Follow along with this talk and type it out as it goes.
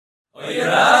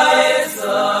Today's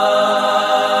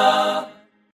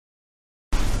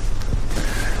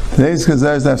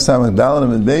Chazar is Samach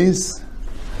Dalet and Beis.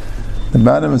 The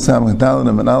bottom of Samach Dalet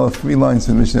and Aleph, 3 lines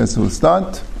from Mishnah will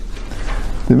start.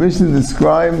 The Mishnah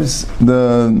describes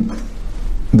the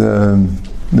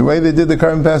way they did the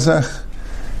Karban Pesach.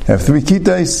 Have 3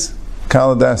 kitais,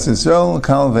 Kal Das Yisrael,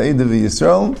 Kal V'Eidav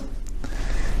Yisrael,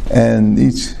 and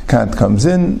each kat comes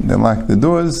in. They lock the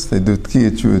doors. They do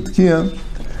Tkiya, True Tkiya.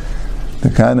 The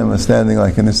Kahanim are standing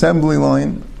like an assembly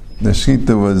line. The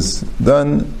Shechita was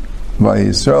done by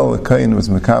Yisrael. The Kain was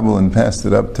Mekabel and passed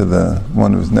it up to the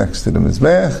one who was next to the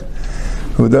Mizbeach,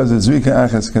 who does a Zrika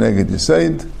Achas Keneged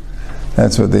Yisaid.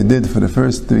 That's what they did for the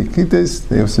first 3 kitas.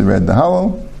 They also read the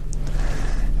Hallel.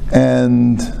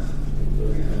 And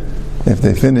if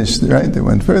they finished, right, they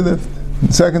went further.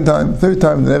 The second time, third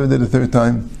time, they never did a third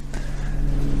time.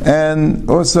 And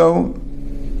also,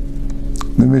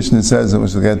 the Mishnah says, and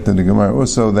we'll get to the Gemara,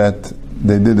 also that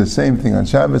they did the same thing on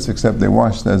Shabbos, except they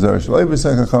washed the Azar Shalei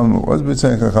B'Tzei Chachamim, it was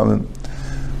B'Tzei Chachamim.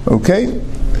 Okay?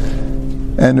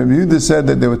 And Rabbi Yehuda said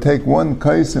that they would take 1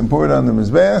 kais and pour it on the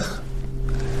Mizbeach,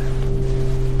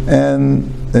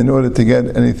 and in order to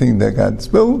get anything that got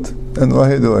spilled, and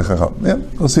yeah,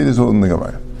 we'll see this all in the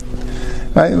Gemara.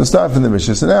 Right, we'll start from the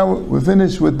Mishnah. So now we're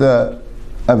finished with the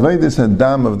Avodas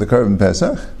Hadam of the Karban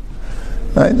Pesach.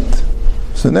 Right?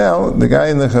 So now the guy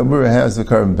in the Chabura has the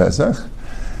Karban Pesach,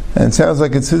 and it sounds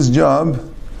like it's his job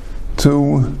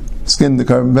to skin the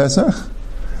Karban Pesach,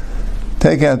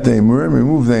 take out the Emurim,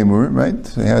 remove the Emurim, right?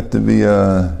 So he had to be,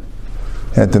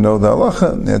 had to know the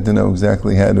halacha, he had to know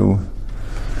exactly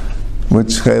which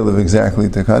chaylev exactly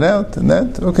to cut out, and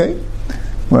that, okay.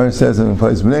 Where it says in a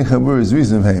place, B'nei Chabur is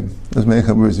Rizim Heim. Does B'nei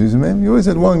Chabur is Rizim Heim? You always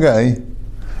had one guy,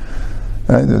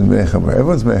 right? There's B'nei Chabur.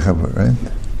 Everyone's B'nei Chabur, right?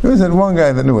 You always had one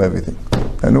guy that knew everything.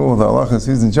 That knew all the halachas.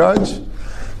 He's in charge.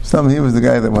 He was the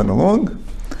guy that went along,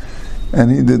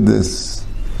 and he did this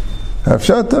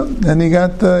Hafshata, and he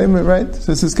got the Imrit, right?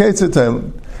 So this is Ketzah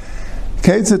Teilim.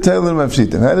 Ketzah Teilim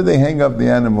Mafshitim. How did they hang up the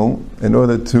animal in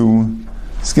order to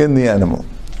skin the animal?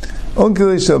 They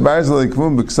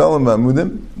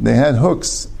had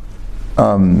hooks,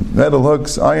 metal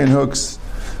hooks, iron hooks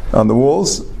on the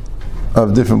walls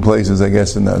of different places, I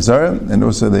guess, in the Azara, and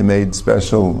also they made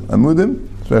special amudim,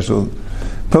 special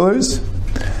pillars.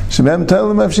 You hung it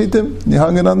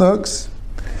on the hooks.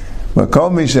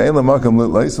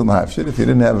 If you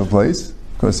didn't have a place,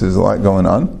 of course there's a lot going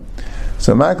on.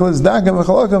 So they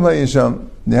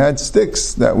had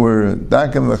sticks that were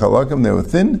dakim v'chalakim, they were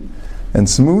thin and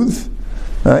smooth,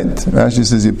 right? Rashi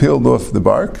says you peeled off the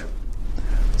bark,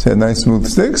 so you had nice smooth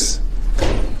sticks,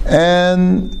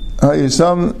 and you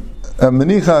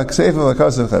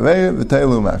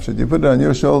put it on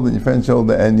your shoulder and your friend's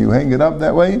shoulder, and you hang it up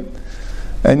that way,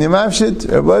 and you mafshit.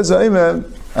 If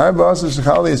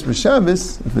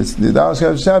it's the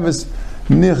Dalsh Shabbos,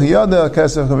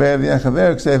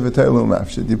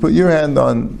 you put your hand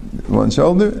on one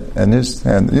shoulder and his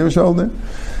hand on your shoulder.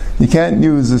 You can't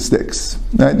use the sticks.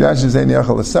 Right? Rashi says any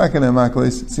yachal l'saken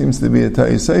ha'maklis. It seems to be a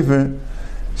Ta'i Sefer.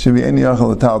 Should be any yachal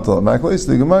l'taltal ha'maklis.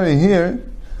 The Gemara here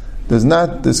does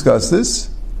not discuss this.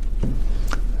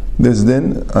 There's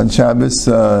din on Shabbos,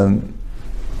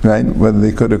 right? Whether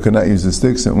they could or could not use the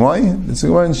sticks and why. It's a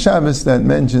Gemara on Shabbos that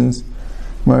mentions.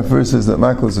 Gemara first says that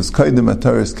maklis is kaidim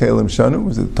ataris kelim shanu.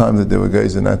 Was at the time that there were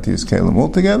guys that not to use kelim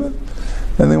altogether.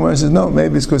 And then one says, no,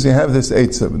 maybe it's because you have this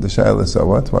eitzah, but the shayla, so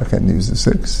what? Why can't you use the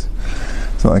 6?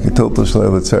 It's like a tiltal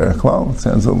shayla tzarech klal. It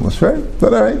sounds a little fair,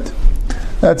 but all right.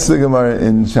 That's the Gemara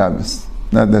in Shabbos,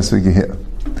 not necessarily here.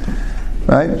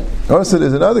 Right? Also,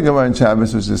 there's another Gemara in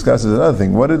Shabbos which discusses another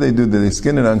thing. What did they do? Did they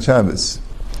skin it on Shabbos?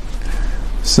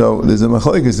 So there's a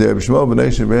machlokes there. B'shmuel b'nei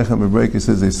Shebrechem b'Breika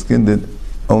says they skinned it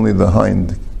only the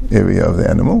hind area of the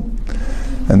animal,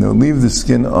 and they'll leave the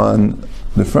skin on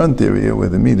the front area where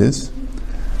the meat is,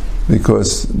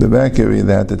 because the back area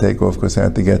they had to take off because they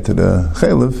had to get to the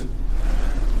chaylev,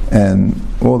 and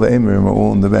all the emerim are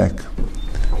all in the back.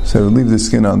 So leave the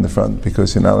skin on the front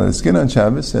because you're not allowed to skin on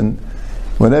Shabbos, and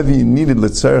whatever you needed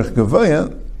l'tzarech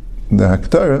gavaya, the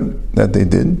haktara that they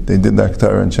did the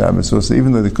haktara on Shabbos also,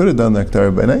 even though they could have done the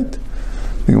haktara by night.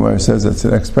 The Gemara says that's the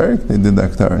next parak, they did the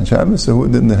haktara on Shabbos, so who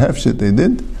didn't have shit they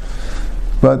did.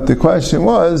 But the question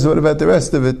was, what about the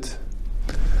rest of it?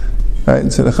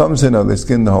 Right, so the Chum said, no, they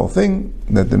skinned the whole thing,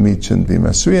 that the meat shouldn't be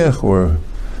masriach, or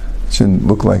shouldn't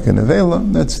look like an avela.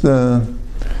 That's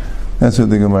what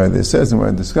the Gemara there says, and where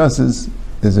it discusses,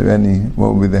 is there any,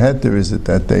 what would be the heter? Is it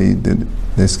that they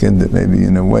skinned it maybe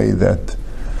in a way that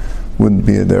wouldn't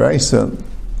be a deraisa?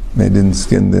 They didn't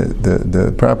skin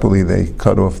the properly, they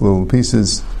cut off little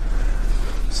pieces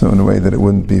So in a way that it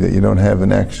wouldn't be that you don't have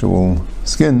an actual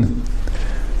skin.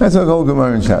 That's a whole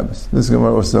Gemara in Shabbos. This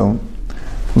Gemara also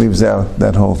leaves out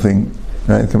that whole thing.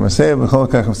 Right? Shabbos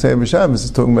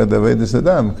is talking about the Avedis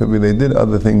Adam. Could be they did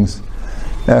other things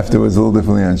afterwards a little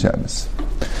differently on Shabbos.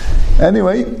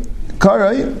 Anyway,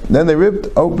 Karai, then they ripped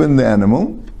open the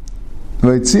animal,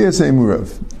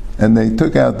 and they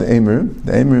took out the Emer.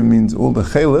 The Emer means all the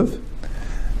Chalev,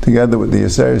 together with the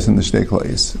Yaseris and the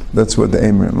Shteklais. That's what the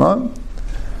Emer are.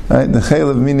 Right? The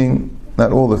Chalev meaning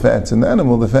not all the fats in the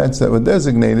animal, the fats that were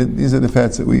designated, these are the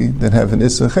fats that have an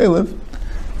Issa Chalev.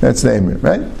 That's the Emer,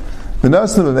 right? The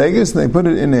Nassim of Vegas, they put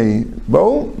it in a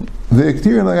bowl, and they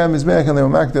were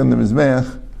marked on the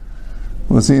Mizbeach.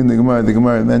 We'll see in the Gemara. The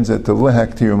Gemara means that to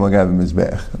lehaktir magav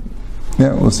mizbeach.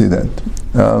 Yeah, we'll see that.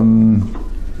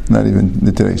 Not even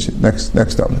the today's shit.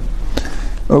 Next time.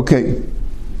 Okay.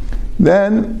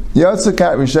 Then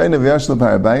Yatzakat Rishayna v'Yashla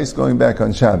Parabais, going back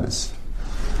on Shabbos.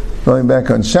 Going back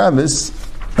on Shabbos,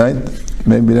 right?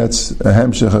 Maybe that's a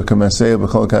hamshach of Kamasei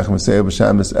b'Chol Kach Masei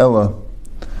b'Shabbos Ella.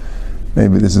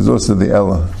 Maybe this is also the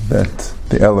Ella, that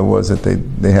the Ella was that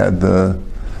they had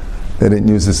they didn't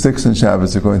use the sticks in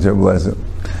Shabbos according to Rebbe Lezer,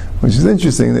 which is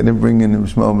interesting. They didn't bring in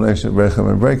Shmuel B'Nei Brechem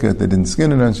and Breaker. They didn't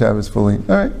skin it on Shabbos fully.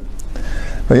 All right.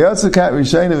 On Shabbos,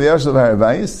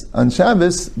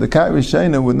 the kat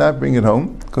rishayna would not bring it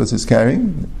home because it's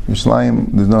carrying.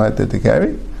 Yerushalayim, there's no hat to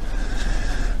carry.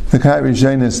 The kat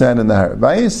rishayna sat in the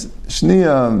harbayis.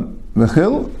 Shniya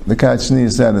mechil, the kat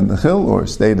shniya sat in the chil or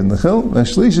stayed in the chil. The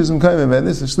shlishas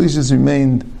the shlishas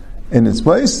remained in its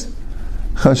place.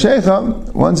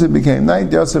 Chashecha, once it became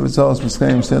night, Yosef Etzalos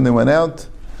Mitzrayim, then they went out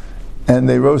and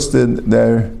they roasted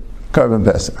their Karban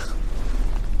Pesach.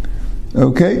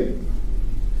 Okay.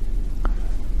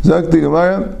 Zok the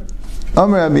Gemara,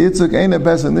 Amar Rabbi Yitzchak, Eina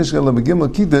Pesach Nishcha Lebegimel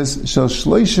Kitas Shel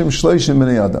Shloishim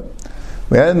B'nei Adam.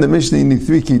 We had in the Mishnah you need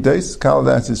 3 kitas, Kal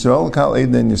Das Yisrael, Kal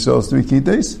Eiden Yisrael is 3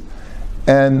 kitas,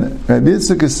 and Rabbi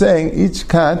Yitzchak is saying each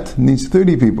kat needs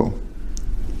 30 people.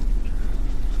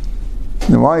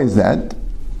 Now why is that?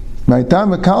 My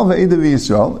time Kal Ve'edav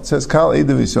Yisrael, it says Kal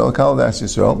Edav Yisrael, Kal Das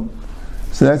Yisrael.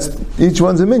 So that's, each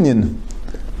one's a minion.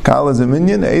 Kal is a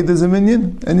minion, Eid is a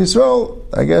minion, and Yisrael,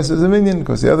 I guess, is a minion,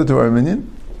 because the other two are a minion.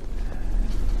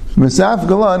 Mesaf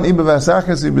Galan, Iba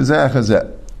Vasachas, Iba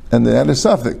Zachazet. And they had a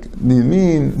suffix. Do you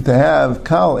mean to have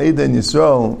Kal, Eid, and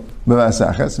Yisrael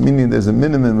B'Vasachas, meaning there's a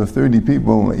minimum of 30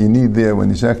 people that you need there when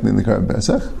you're shechting the Karban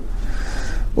Pesach?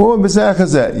 Or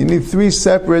B'Zachazet, you need 3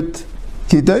 separate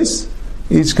kitais.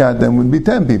 Each kat then would be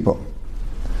 10 people.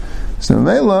 So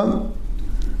Mela,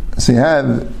 so you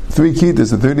have 3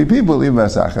 kitas of 30 people,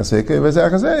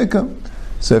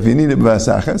 so if you need a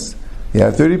b'vasachas, you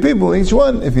have 30 people each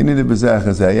one. If you need a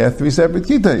b'zachas, you have 3 separate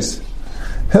kitas.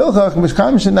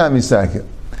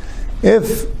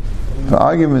 If, for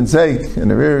argument's sake,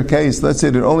 in a rare case, let's say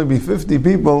there'd only be 50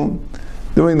 people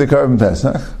doing the Karban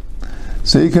Pesach,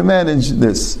 so you can manage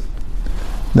this.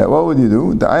 That what would you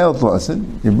do? The ayal tlasid,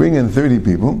 you bring in 30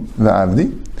 people,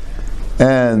 v'avdi,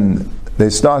 and they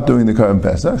start doing the Karban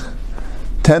Pesach.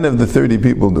 10 of the 30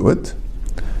 people do it,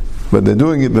 but they're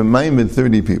doing it b'maimed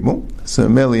 30 people, so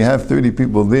merely you have 30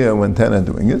 people there when 10 are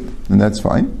doing it, and that's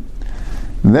fine.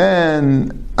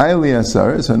 Then ayli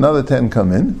asar, so another 10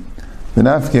 come in,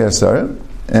 v'nafki asar,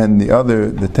 and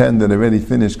the 10 that already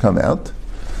finished come out.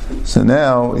 So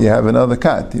now you have another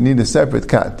kat. You need a separate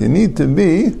kat. You need to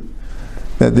be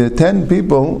that there are 10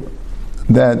 people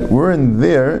that weren't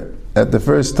there at the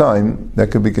first time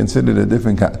that could be considered a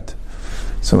different kat.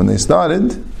 So when they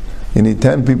started, you need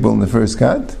 10 people in the first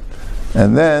kat,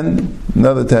 and then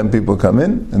another 10 people come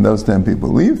in, and those 10 people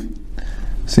leave.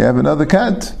 So you have another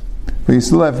kat, but you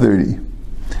still have 30.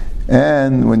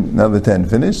 And when another 10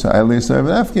 finish, so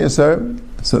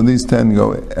these 10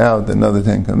 go out, another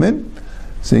 10 come in.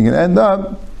 So you can end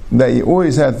up that you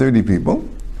always had 30 people.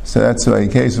 So that's why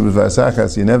in case of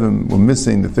Vasachas, you never were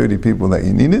missing the 30 people that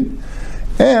you needed.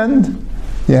 And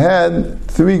you had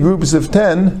 3 groups of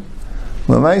 10.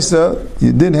 Lamaisa,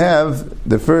 you did have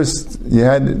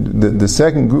the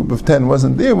second group of 10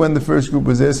 wasn't there when the first group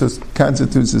was there, so it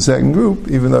constitutes the second group,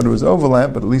 even though there was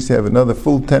overlap, but at least you have another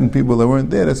full 10 people that weren't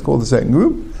there, that's called the second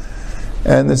group.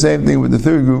 And the same thing with the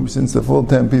third group, since the full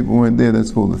 10 people weren't there,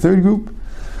 that's called the third group.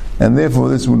 And therefore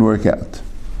this would work out.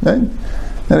 Right?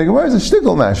 And the Gemara is a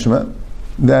shtickle mashma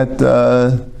that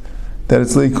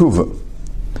it's leikuva.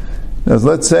 Now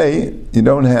let's say you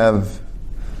don't have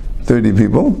 30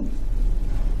 people,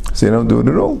 so you don't do it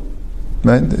at all.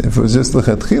 Right? If it was just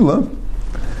lechatchila,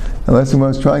 unless one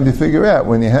was trying to figure out,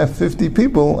 when you have 50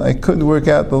 people, I could work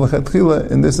out the lechatchila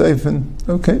in this eifin.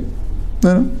 Okay.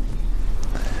 No.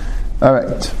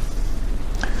 Alright.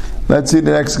 Let's see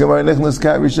the next Gemara.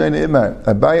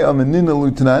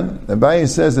 Abaye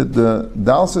says that the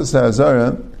Dalsas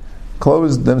HaZara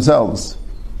closed themselves.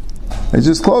 They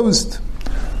just closed.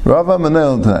 Rava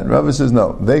Manel tonight. Rava says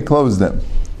no, they closed them.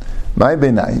 My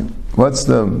Benai. What's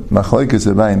the Machlokes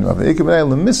Abaye and Rava? Ikabay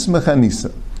lemismach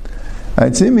hanisa.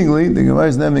 Seemingly the Gemara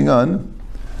is naming on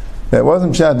that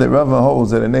wasn't shot that Rava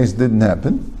holds that a nace didn't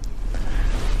happen.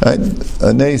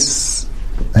 A nace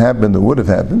happened or would have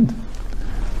happened.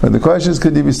 But the question is,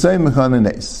 could you be saying mechan a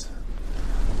nace?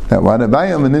 That what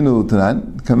Abaye Maninu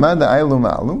tonight, command ailu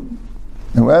ma'alu,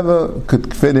 whoever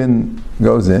could fit in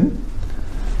goes in.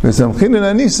 And we're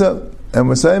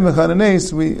saying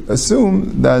mechanes, we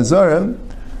assume that Azara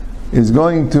is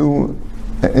going to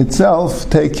itself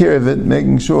take care of it,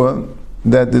 making sure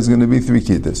that there's going to be 3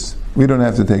 kittas. We don't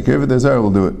have to take care of it, the Azara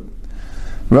will do it.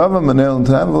 Rava Manel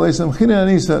Tam, there's a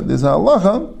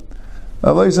halacha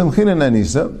of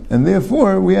and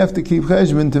therefore we have to keep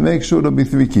cheshbon to make sure there'll be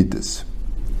 3 kittas.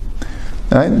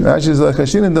 Right? Rashi is like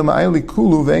Hashin the ma'ili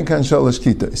kulu ve'enkan shalosh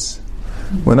kittas.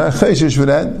 We're not cheshish for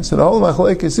that, so the whole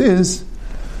machlekes is,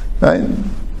 right,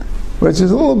 which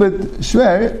is a little bit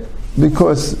shver,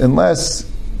 because unless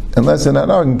they're not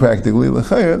arguing practically,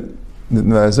 l'chayr,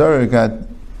 the Azara got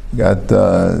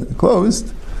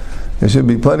closed, there should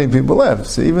be plenty of people left.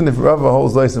 So even if Rava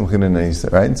holds leisam chinanisa,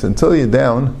 right, so until you're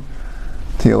down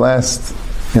to your last,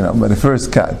 by the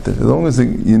first cut, as long as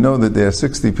you know that there are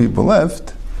 60 people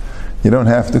left, you don't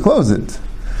have to close it.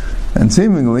 And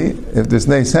seemingly, if this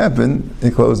nace happened,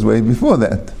 it closed way before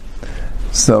that.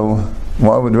 So,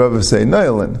 why would Rava say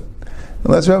Noilin?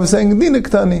 Unless Rava is saying Dina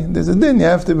Ktani. There's a din, you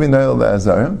have to be Noil the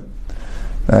Azara.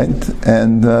 Right?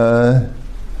 And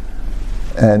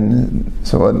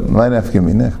so what might have to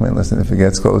mean? Listen, if it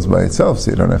gets closed by itself,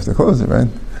 so you don't have to close it, right?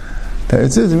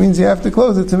 It says it means you have to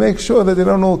close it to make sure that they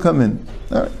don't all come in.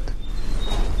 Alright.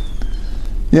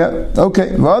 Yeah, okay.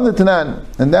 And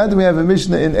that we have a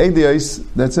Mishnah in Eidios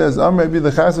that says,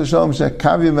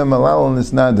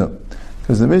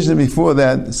 because the Mishnah before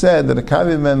that said that a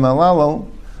Kavim and Malalo,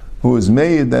 who was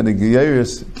made that a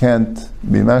Geyeris can't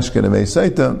be Mashka Nevei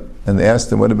Saita, and they asked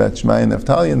him, what about Shmai and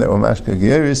Naftali, and they were Mashka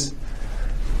Geyeris,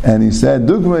 and he said,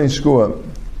 Dugma Ishkua,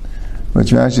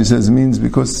 which Rashi says means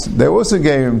because they were also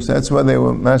Geyerim, so that's why they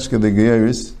were Mashka the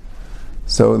Geyeris.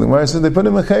 So the Gemara said they put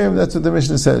him a chayim. That's what the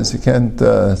Mishnah says. You can't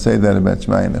say that about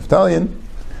Shmai and Naftalian.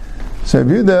 So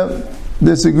Yehuda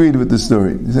disagreed with the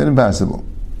story. He said impossible,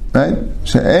 right?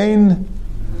 She'ein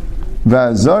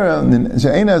v'azara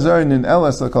she'ein azara nin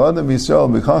elas l'kol adam b'Yisrael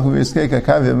b'chacham v'yiskei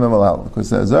k'kavim v'malal, because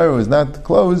the azara was not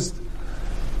closed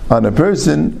on a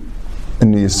person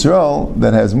in Yisrael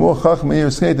that has more chacham and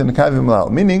yiskei than the kavim v'malal.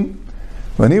 Meaning,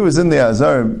 when he was in the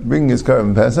azara bringing his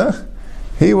korban Pesach,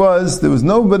 there was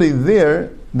nobody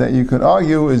there that you could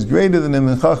argue is greater than him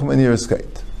in Chacham and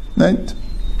Yiskait. Right?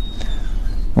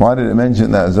 Why did it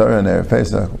mention that Azara and Erev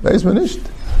Pesach? But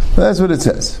that's what it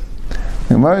says.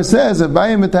 The Gemara says,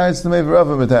 Abaye Matayis Tamei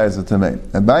v'Rava Matayis Tamei.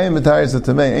 Abaye Matayis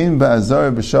Tamei ein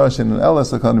ba'Azara b'Shoshin and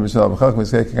Elas l'Kon b'Shal b'Chacham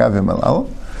Yiskei k'Kavim Malal.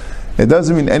 It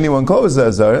doesn't mean anyone closed the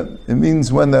Azara. It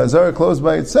means when the Azara closed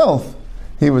by itself,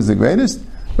 he was the greatest.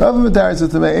 When they close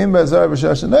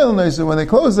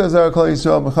the Azara,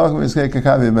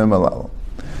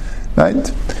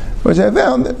 right? Which I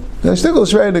found the Shtickle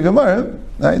Shrei the Gemara,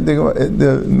 right?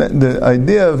 The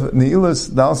idea of Ne'ilas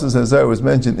Dalsas Azara was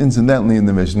mentioned incidentally in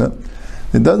the Mishnah.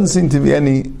 There doesn't seem to be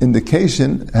any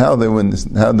indication how they win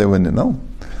to know.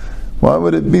 Why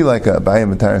would it be like a Abaye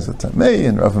Matayis Tamei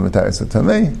and Rava Matayis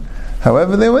Tamei?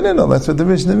 However, they went in. That's what the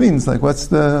Mishnah means. Like, what's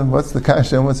the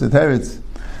kasha and what's the teretz?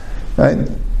 Right?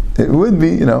 It would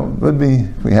be,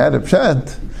 if we had a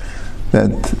pshat,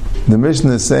 that the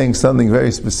Mishnah is saying something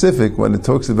very specific when it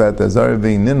talks about the Azara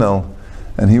being Ninal,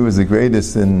 and he was the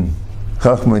greatest in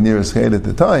Chachma and Yiskait at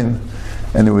the time,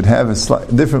 and it would have a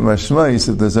different mashmais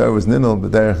if the Azara was Ninal,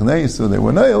 but Derech Neis, so they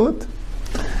were Nailit.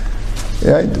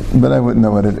 Right? But I wouldn't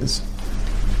know what it is.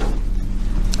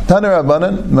 Tana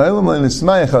Rabbanan,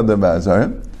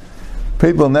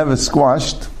 people never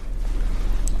squashed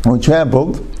or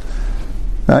trampled,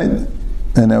 right?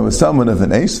 And there was somewhat of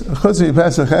an ace. There was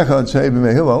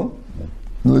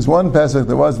one Pesach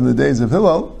that was in the days of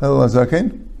Hillel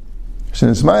HaZaken.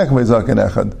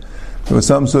 There was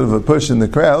some sort of a push in the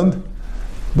crowd,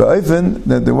 but even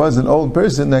that there was an old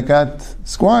person that got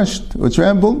squashed or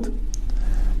trampled.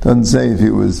 Doesn't say if he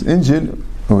was injured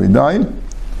or he died.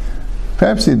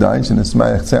 Perhaps he died, and it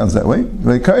sounds that way.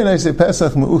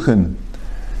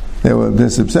 They were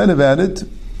upset about it,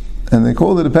 and they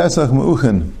called it a Pesach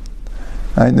Me'uchen.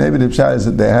 Right? Maybe the pshat is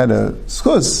that they had a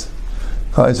schus.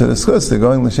 They're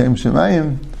going l'shem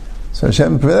shemayim, So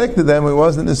Hashem predicted them, it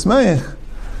wasn't Ismaich.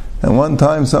 And one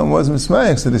time someone was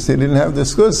Ismaich, so they said they didn't have the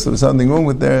schus, there was something wrong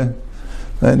with their,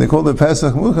 and they called it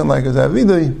Pesach Muchan, like as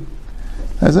Avidui.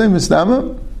 As a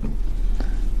Mistama,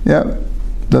 yeah,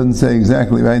 doesn't say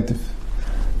exactly right. If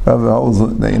Rav holds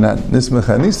that you're not Nismach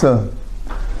Hanisa,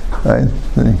 right?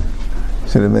 They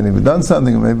should have maybe done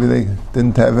something, or maybe they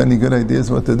didn't have any good ideas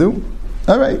what to do.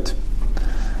 All right.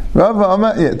 Rav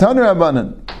Amar, yeah, Tanu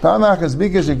Rabbanan. One time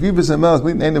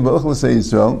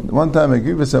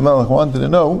Agribus HaMelech wanted to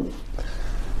know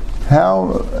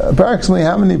approximately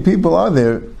how many people are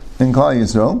there in Klal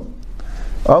Yisrael.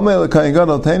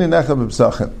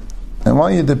 I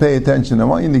want you to pay attention. I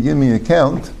want you to give me a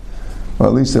count, or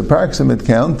at least an approximate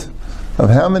count,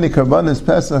 of how many Karbanos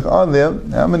Pesach are there,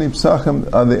 how many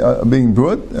Pesachim are being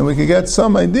brought, and we can get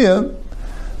some idea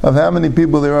of how many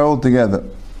people there are altogether.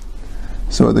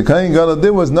 So what the Kohen Gadol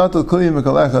did was not to Kuliyah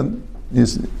Mikol Echad.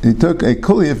 He took a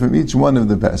Kuliyah from each one of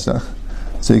the Pesach,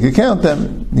 so you could count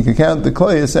them. You could count the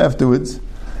Kolayas afterwards.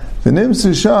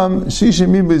 V'nimsu sham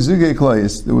shishim bezuge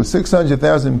Kolayas. There were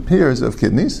 600,000 pairs of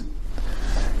kidneys.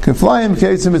 Keflayim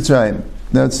k'Eitzim Mitzrayim.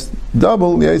 That's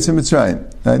double the Eitzim Mitzrayim.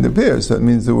 And the pairs. So that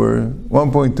means there were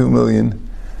 1.2 million,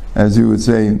 as you would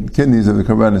say, kidneys of the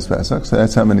Karbanos Pesach. So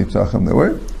that's how many Pesachim there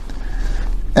were.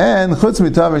 And chutz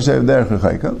mitav shev derech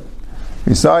l'chayka.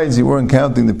 Besides, you weren't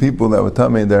counting the people that were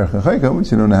Tamei Derech HaChayka,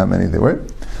 which you don't know how many there were.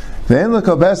 There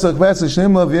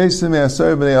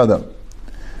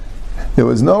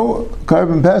was no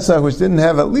Karban Pesach which didn't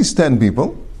have at least 10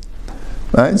 people.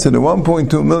 Right? So the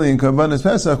 1.2 million Karbanos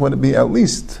Pesach would be at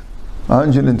least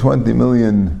 120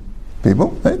 million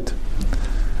people, right?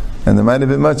 And there might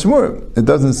have been much more. It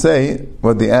doesn't say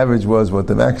what the average was, what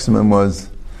the maximum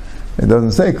was. It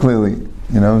doesn't say clearly.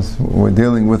 You know, we're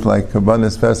dealing with like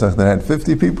Karbanos Pesach that had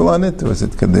 50 people on it.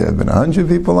 Could there have been 100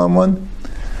 people on one?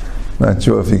 Not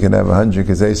sure if you could have 100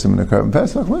 Kazesim in a Karban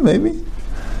Pesach. Well, maybe. You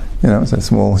know, it's a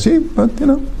small sheep, but you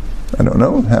know, I don't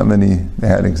know how many they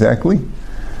had exactly.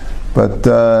 But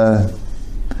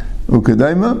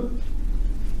Ukadaima.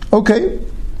 Okay.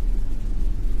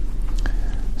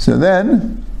 So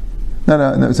then, no,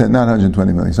 not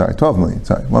 120 million. Sorry, 12 million.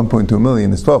 Sorry, 1.2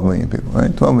 million is 12 million people.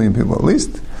 Right, 12 million people at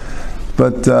least.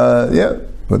 But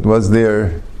but was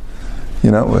there,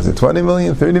 was it 20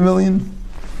 million, 30 million?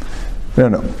 I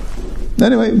don't know.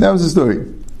 Anyway, that was the story.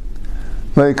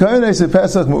 It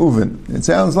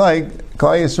sounds like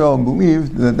Klal Yisrael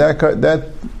believed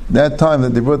that time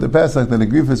that they brought the Pesach, that the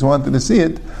Griffiths wanted to see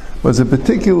it, was a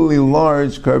particularly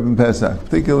large Karban Pesach,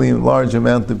 particularly large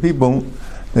amount of people.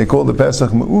 They called the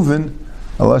Pesach Me'uven,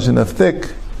 a lashon of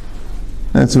thick.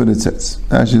 That's what it says.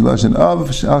 Actually, lashon of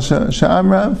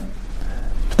Sha'amrav,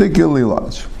 particularly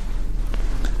large.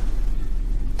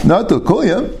 Not to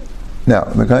Kulya. Now,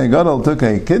 the Kohen Gadol took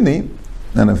a kidney,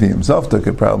 and if he himself took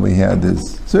it, probably he had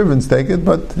his servants take it,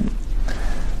 but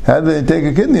had they take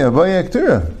a kidney, a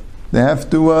Bayaktura, they have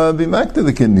to be makta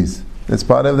the kidneys. That's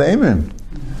part of the Eimer.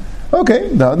 Okay,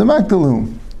 now the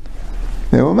maktalu.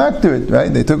 They were makta it,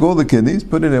 right? They took all the kidneys,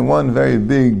 put it in one very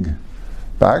big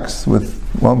box with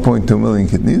 1.2 million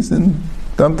kidneys, and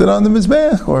dumped it on the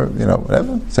Mizbech, or,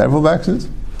 whatever, several boxes.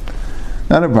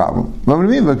 Not a problem. What do you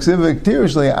mean? You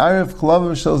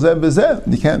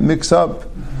can't mix up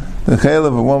the chaylev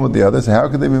of one with the other, so how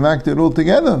could they be makta all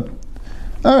together?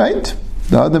 Alright.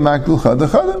 The other makta chada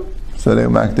chada. So they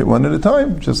makta it one at a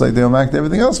time, just like they makta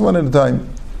everything else one at a time.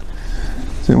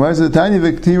 So why is the tiny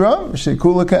viktira?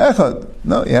 Shekula ka'echad.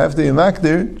 No, you have to be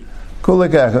makta kula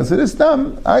ka'echad. So this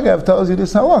time, Agav tells you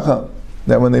this halacha,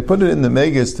 that when they put it in the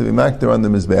megas to be makta on the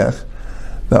mizbech,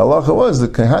 the halacha was the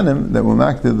kahanim that were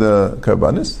makta the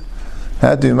karbanis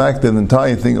had to be makta the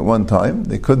entire thing at one time.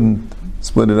 They couldn't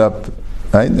split it up,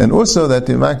 right? And also that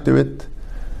they makta it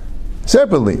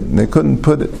separately. They couldn't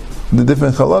put the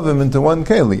different chalavim into one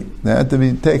keli. They had to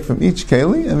be take from each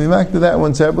keli and be makta that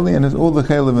one separately, and there's all the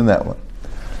chalavim in that one.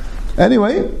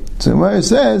 Anyway, so where it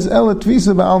says Ela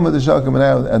tvisa ba'alma d'shalkem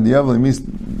and the avli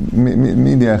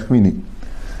midi achmini.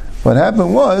 What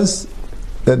happened was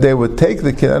that they would take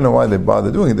the kidney. I don't know why they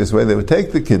bothered doing it this way. They would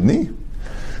take the kidney,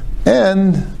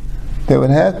 and they would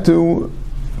have to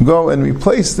go and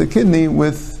replace the kidney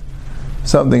with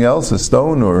something else, a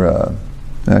stone or a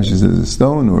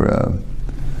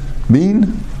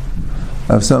bean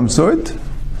of some sort,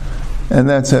 and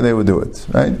that's how they would do it,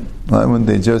 right? Why wouldn't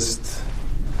they just,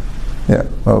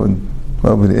 why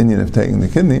would the Indian have taken the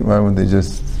kidney? Why wouldn't they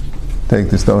just take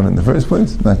the stone in the first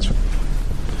place? Not sure.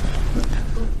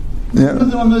 Yeah.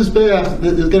 Put them on the Mizbeach.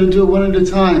 They're going to do it one at a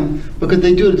time, but could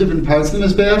they do it at different parts of the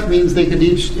Mizbeach? Means they could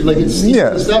each, like it's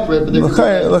separate, but they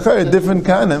could different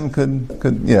kanim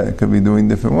could be doing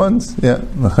different ones. Yeah,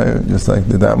 just like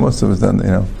the Damos was done,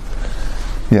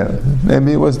 Yeah,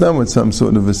 maybe it was done with some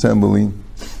sort of assembly,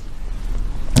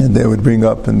 and they would bring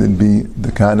up, and there'd be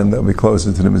the kanim that would be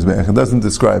closer to the Mizbeach. It doesn't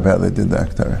describe how they did the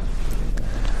Aktara.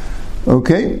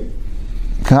 Okay,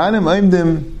 kanim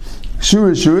aimdim.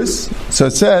 Shuras. So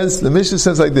it says, the Mishnah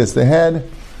says like this: there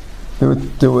were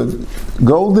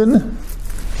golden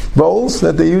bowls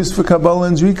that they used for Kabbalah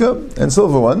and Zrika, and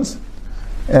silver ones.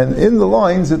 And in the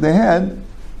lines that they had,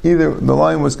 either the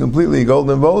line was completely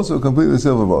golden bowls or completely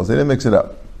silver bowls. They didn't mix it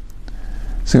up.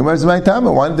 So Gemara says, "My time,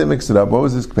 why didn't they mix it up? What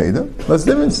was this kpeda? What's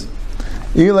the difference?"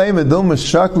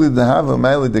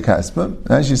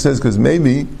 And she says, because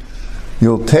maybe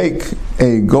you'll take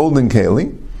a golden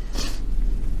keli,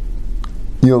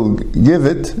 you'll give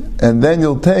it, and then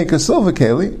you'll take a silver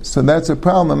keli, so that's a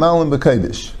problem, a malim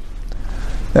b'kaidish.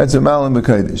 That's a malim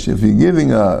b'kaidish. If you're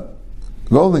giving a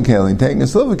golden keli and taking a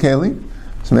silver keli,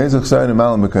 so maybe it's a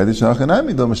malim b'kaidish,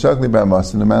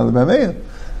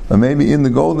 but maybe in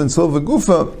the gold and silver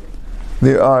gufa,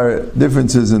 there are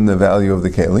differences in the value of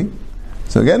the keli.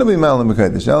 So again, it'll be malim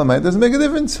b'kaidish. Elamite doesn't make a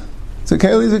difference. So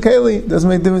keli is a keli. It doesn't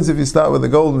make a difference if you start with a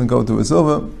gold and go to a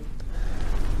silver.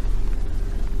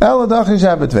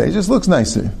 It just looks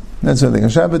nicer. That's what I think. A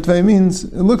Shabbat means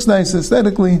it looks nice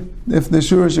aesthetically. If the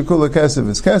Shur Shekula Kesef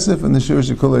is Kesef and the Shur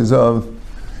Shekula Zav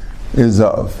is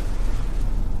Zav.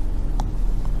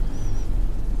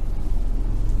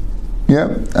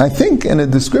 Yeah, I think in a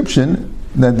description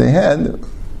that they had,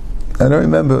 I don't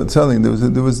remember telling, there was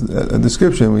a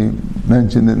description we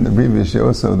mentioned in the previous show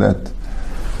also that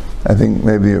I think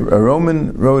maybe a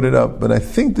Roman wrote it up, but I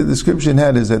think the description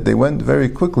had is that they went very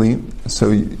quickly,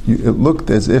 so it looked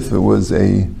as if it was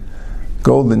a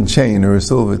golden chain or a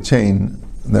silver chain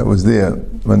that was there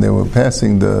when they were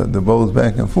passing the bowls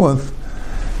back and forth.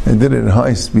 They did it at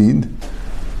high speed,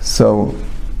 so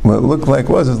what it looked like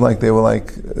was like they were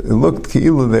it looked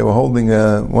ki'ilu they were holding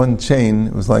one chain.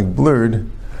 It was like blurred.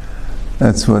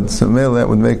 That's what, so maybe that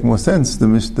would make more sense. The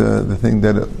thing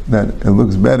that it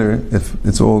looks better if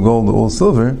it's all gold or all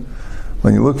silver.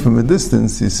 When you look from a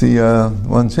distance, you see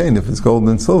one chain. If it's gold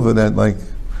and silver, that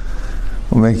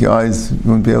will make your eyes, you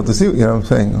won't be able to see. You know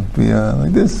what I'm saying? It'll be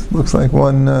like this. Looks like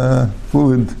one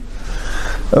fluid.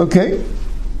 Okay.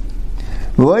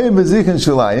 They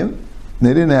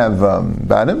didn't have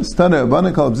bottoms. All the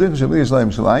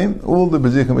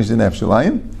bezichim didn't have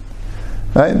shalayim.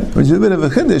 Right? Which is a bit of a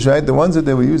chiddush, right? The ones that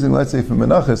they were using, let's say, for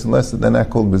menachas, unless they're not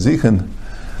called bezichin,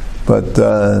 but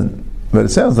it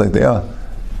sounds like they are.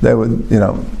 They would,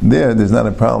 there's not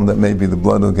a problem that maybe the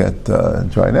blood will get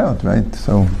dried out, right?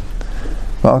 So,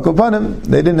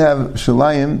 they didn't have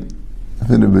shalayim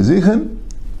for the bezichin,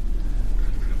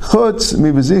 chutz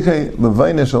mi bezichei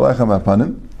levayne shalechem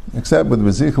apanim, except with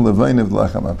bezichei levayne of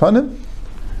lechem apanim.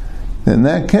 In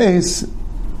that case,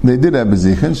 they did have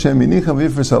bezichin, sheminicha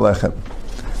v'ifris halechem.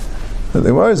 The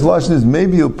Gemara's lashon is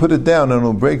maybe you'll put it down and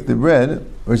it'll break the bread,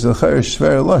 which is a chayr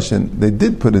shver lashon. They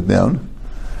did put it down.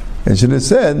 It should have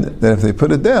said that if they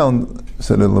put it down,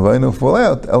 so the levain will fall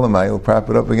out, elamai will prop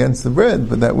it up against the bread,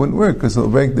 but that wouldn't work because it'll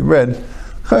break the bread.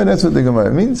 Chayr, that's what the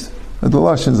Gemara means, but the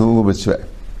lashon is a little bit shver.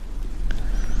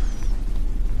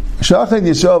 Shachet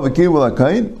Yisrael v'kibul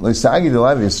hakayin le'sagi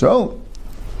delav Yisrael.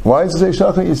 Why does it say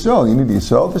Shachet Yisrael? You need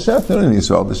Yisrael to shecht? You don't need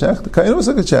Yisrael to shecht. The kayin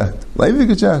also could shecht. Levi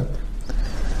could shecht.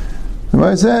 The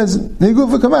Gemara says, it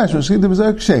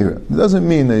doesn't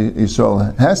mean that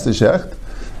Yisrael has to shecht.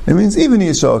 It means even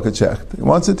Yisrael could shecht. It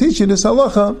wants to teach you this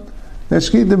halacha that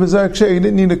shkita b'zar ksher, you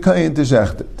didn't need a kayin to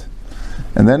shecht it.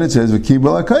 And then it says,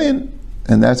 v'kibul hakayin,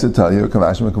 and that's to tell you,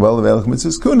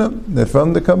 that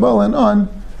from the Kabbalah and on,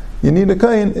 you need a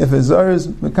kayin. If a zar is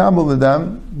mekabel the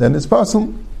dam, then it's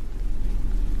possible.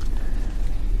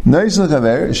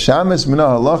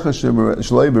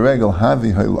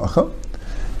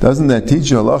 Doesn't that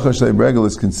teach you halacha shlei b'regel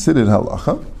is considered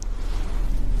halacha?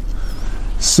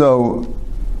 So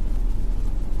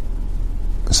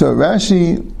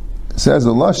Rashi says a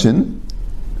lashon.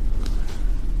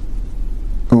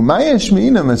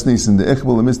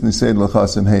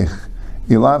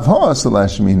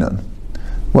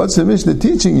 What's the Mishnah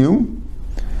teaching you?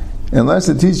 Unless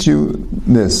it teach you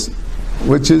this,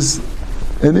 which is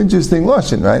an interesting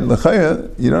lashon, right? L'chaya,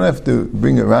 you don't have to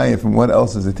bring a raya from what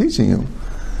else is it teaching you.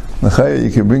 L'chaya,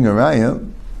 you can bring a raya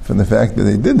from the fact that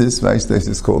they did this. Vaishtais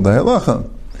is called the halacha.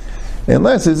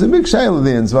 Unless there's a big shayla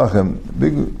there in Zvachim,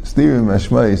 big stirim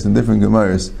mashmayis and different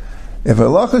gemaras. If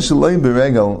halacha shalei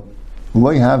b'regel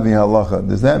Lo havi halacha.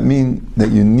 Does that mean that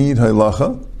you need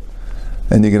halacha,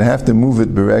 and you're going to have to move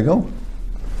it beregel?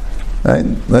 Right?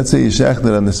 Let's say you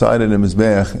shechted on the side of the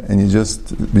mizbeach, and you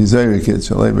just bizarik it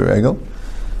shalei beregel.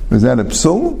 Is that a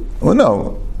psul? Well,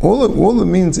 no. All it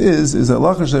means is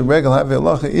halacha shalei beregel havi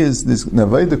halacha is this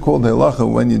navayda called halacha.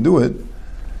 When you do it,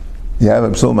 you have a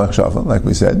psul machshava, like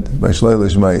we said. By shalei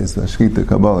lishmai is the shchita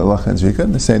kabbalah halacha and zrika.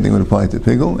 The same thing would apply to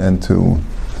pigel and to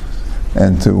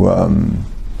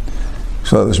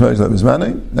shalei lishmai shalei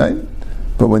bizmanei, right?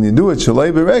 But when you do it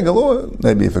shalei beregel, or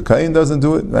maybe if a kain doesn't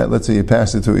do it, right? Let's say you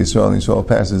pass it to Yisrael, and Yisrael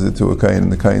passes it to a kain,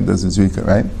 and the kain does the zrika,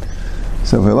 right?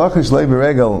 So if halacha shalei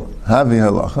beregel havi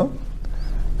halacha,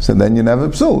 so then you have a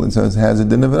psul, and so it has a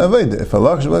din of an avodah. If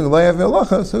halacha shalei beregel havi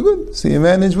halacha, so good. So you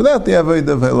manage without the avodah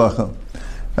of halacha,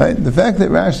 right? The fact that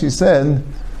Rashi said,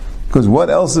 because what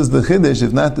else is the chiddush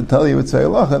if not to tell you it's a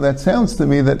halacha? That sounds to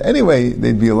me that anyway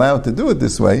they'd be allowed to do it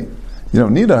this way. You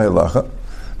don't need a halacha.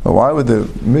 But why would the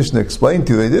Mishnah explain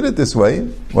to you they did it this way?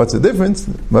 What's the difference?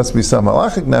 Must be some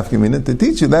halachic nafkamina to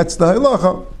teach you that's the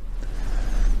halacha.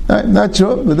 Right, not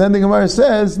sure, but then the Gemara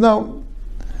says, no,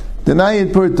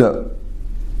 denayid purta.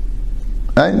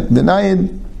 Right?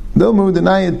 They'll move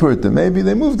denayid purta. Maybe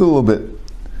they moved a little bit.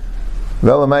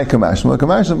 Velamai kamashma,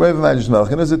 kamashma brave magish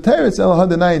melch. And as a teretz el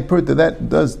hadenayid purta, that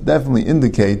does definitely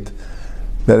indicate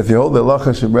that if you hold the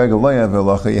halacha shebregel lo yav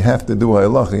halacha, you have to do a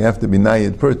halacha, you have to be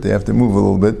nayid purta, you have to move a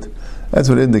little bit. That's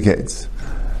what it indicates.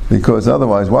 Because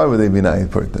otherwise, why would they be nayid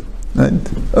purta? Right?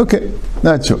 Okay,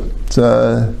 not sure.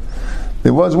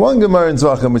 There was one Gemara in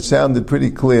Zvachim which sounded pretty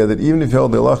clear that even if you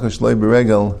hold the halacha shloi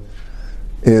beregel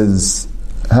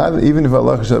even if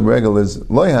halacha shloi beregel is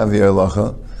lo yavi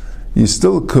halacha, you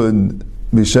still could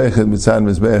be sheichet mitzad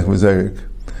mizbeach v'zerik.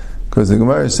 Because the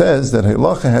Gemara says that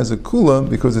halacha has a kula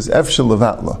because it's efshel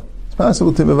levatla. It's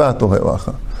possible to mevatel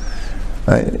halacha.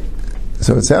 Right?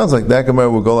 So it sounds like that Gemara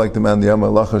will go like the man the yom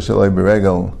halacha shalei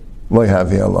beregel lo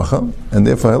yavi halacha, and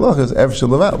therefore halacha is efshel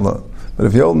levatla. But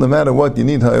if you hold no matter what you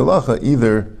need halacha,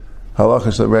 either halacha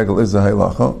shalei beregel is the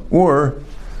halacha, or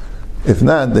if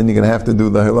not, then you're going to have to do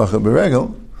the halacha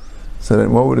beregel. So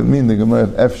then what would it mean the Gemara of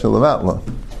efshel levatla?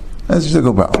 That's just a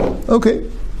good problem. Okay.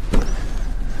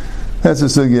 That's the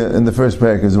sugya in the first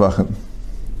parak of Zvachim.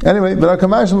 Anyway, but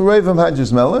Akamarshim Reivam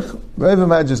Hajjus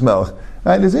Melech.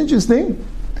 Right, it's interesting.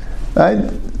 Right?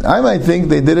 I might think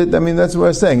they did it, that's what I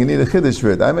was saying, you need a chiddush for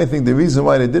it. I might think the reason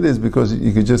why they did it is because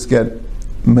you could just get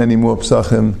many more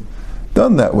psachim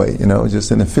done that way, just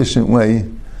an efficient way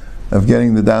of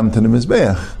getting the dam to the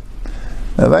Mizbeach.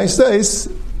 Now, Vice says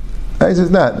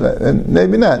not, and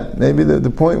maybe not. Maybe the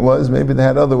point was, maybe they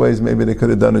had other ways, maybe they could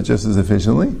have done it just as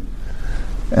efficiently.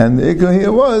 And the ikka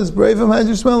here was brave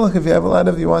Hajjus Melech. If you have a lot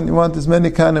of you want as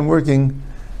many kanim working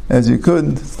as you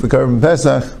could. It's the Karban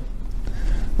Pesach.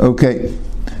 Okay.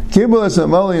 Kibbul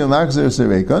esamali umakzer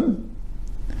serekon.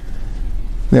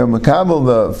 They are makabel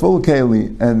the full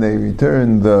keli and they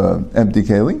return the empty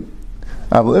keli.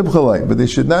 Aval ibchalai, but they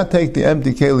should not take the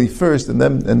empty keli first and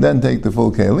then take the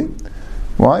full keli.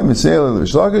 Why? Since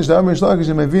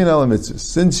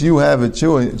you have a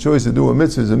choice to do a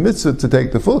mitzvah, it's a mitzvah to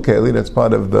take the full keli, that's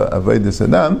part of the Avodas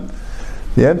Adam.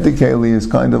 The empty keli is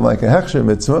kind of like a hechsher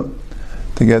mitzvah,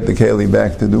 to get the keli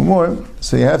back to do more.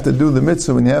 So you have to do the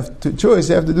mitzvah, when you have choice,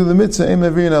 you have to do the mitzvah, im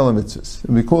avirin al mitzvahs.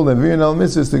 We call the avirin al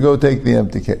mitzvahs to go take the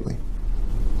empty keli.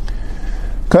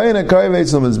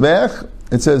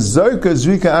 It says, Zarka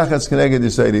zrika achas keneged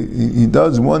yisaid. He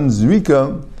does one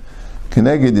zrika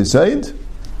keneged yisaid.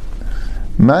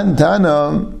 Man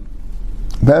Tana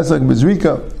Pesach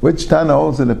b'zrika. Which Tana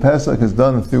holds that the Pesach is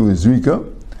done through zrika,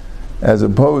 as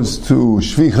opposed to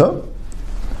shvicha?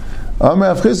 Amar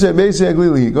Rav Chisda Beisi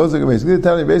Aglili. He goes like a basically the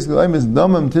Tana basically I'm is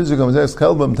damam tizukam zes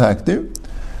kelbam taktir.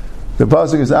 The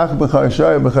pasuk is ach b'char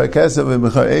shar b'char kesav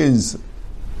b'char eiz.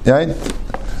 Right?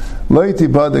 Loiti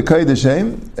ba the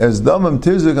kaidashem as damam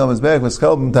tizukam is back with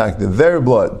kelbam taktir. Their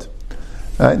blood.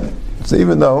 Right? So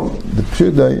even though the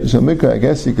Pshuta Shalmikra, I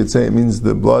guess you could say it means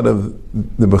the blood of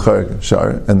the Bechar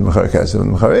Shar and the Bechar Kesav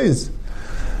and the Bechar Eiz.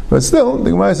 But still,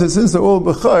 the Gemara says since they're all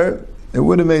Bechar, it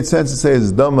would have made sense to say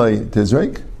it's Damai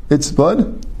Tizraik, its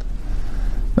blood.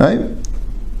 Right?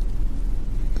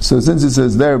 So since it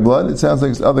says their blood, it sounds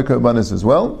like it's other Karbanis as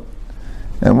well.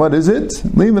 And what is it?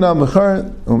 Liman al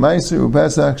Bechar, Umaisir,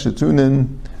 Upasach,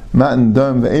 Shatunin, Matan,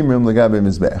 Dam, Ve'emrim, Lagabe,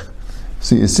 Mizbech.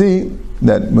 So you see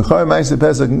that Mechar Ma'aseh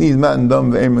Pesach needs Matan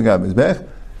Dam Ve'em Megab Mizbech.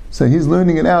 So he's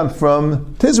learning it out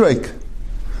from Tizraik.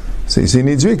 So you see, he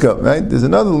needs Rika, right? There's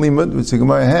another limud which the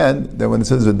Gemara had that when it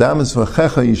says V'damas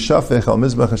V'checha Yishafech Al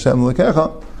Mizbech Hashem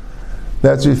L'kecha,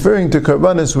 that's referring to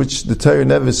Karbanis which the Torah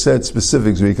never said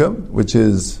specific Rika, which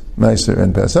is Ma'aser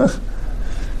and Pesach.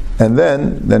 and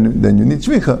then you need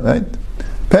shvicha, right?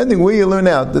 Depending where you learn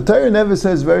out, the Torah never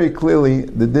says very clearly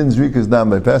the din zrika is done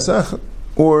by Pesach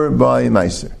or by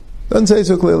Meiser. Doesn't say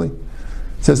so clearly.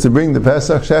 It says to bring the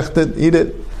Pesach, shecht it, eat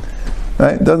it.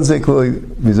 Right? It doesn't say clearly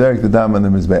v'zerek the dam on the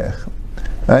mizbeach.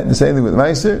 Right? The same thing with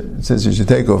Meiser. It says you should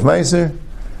take off Meiser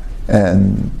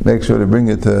and make sure to bring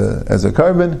it as a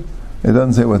carbon. It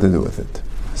doesn't say what to do with it.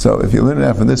 So if you learn it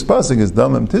out from this pasuk, it's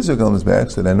damam tizuk al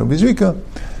mizbeach, so then it'll be zrika.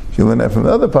 If you learn that from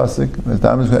the other pasuk,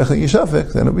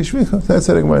 then it'll be shvicha. That's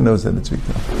how the Gemara knows that it's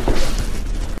shvicha.